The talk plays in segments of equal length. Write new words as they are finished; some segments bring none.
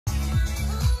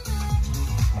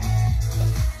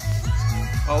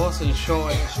I wasn't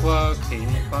sure it's working,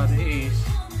 but it is,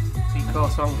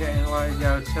 because I'm getting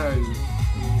radio 2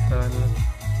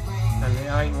 and it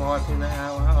ain't wiping it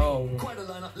out at all. Quite a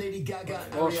lineup. Lady Gaga,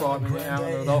 It was wiping it out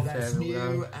and off that's there.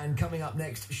 new. And coming up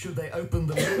next, should they open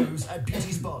the loos at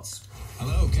beauty spots?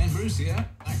 Hello, Ken Bruce here.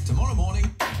 Back tomorrow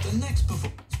morning, the next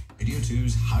performance. Radio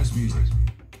 2's House Music.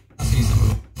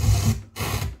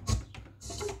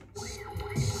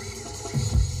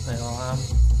 There I am.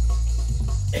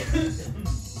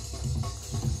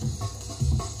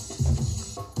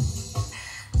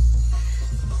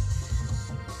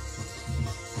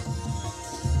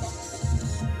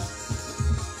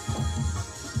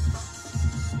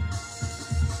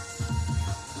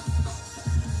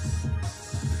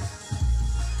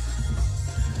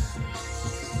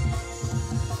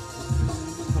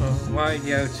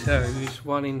 Radio 2 is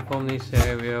running from this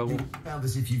area. You found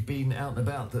this if you've been out and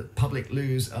about, that public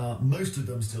loos are, most of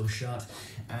them, still shut,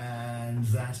 and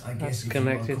that, I guess, if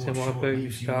connected to my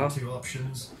boot stuff. Two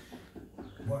options,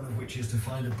 one of which is to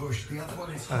find a bush, the other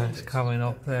one is It's coming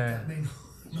up there. That may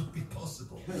not be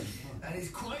possible. And it's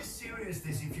quite serious,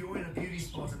 this, if you're in a beauty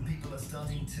spot and people are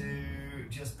starting to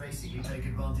just basically take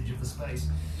advantage of the space.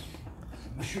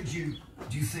 Should you,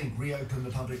 do you think, reopen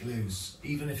the public loos,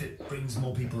 even if it brings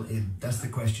more people in? That's the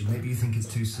question. Maybe you think it's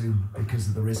too soon because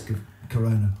of the risk of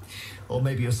corona. Or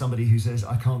maybe you're somebody who says,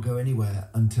 I can't go anywhere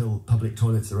until public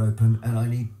toilets are open and I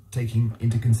need taking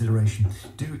into consideration.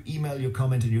 Do email your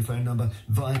comment and your phone number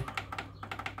via...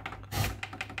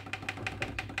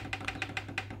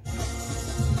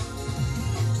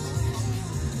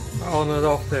 On and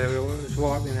off there, it was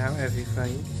wiping out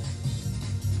everything.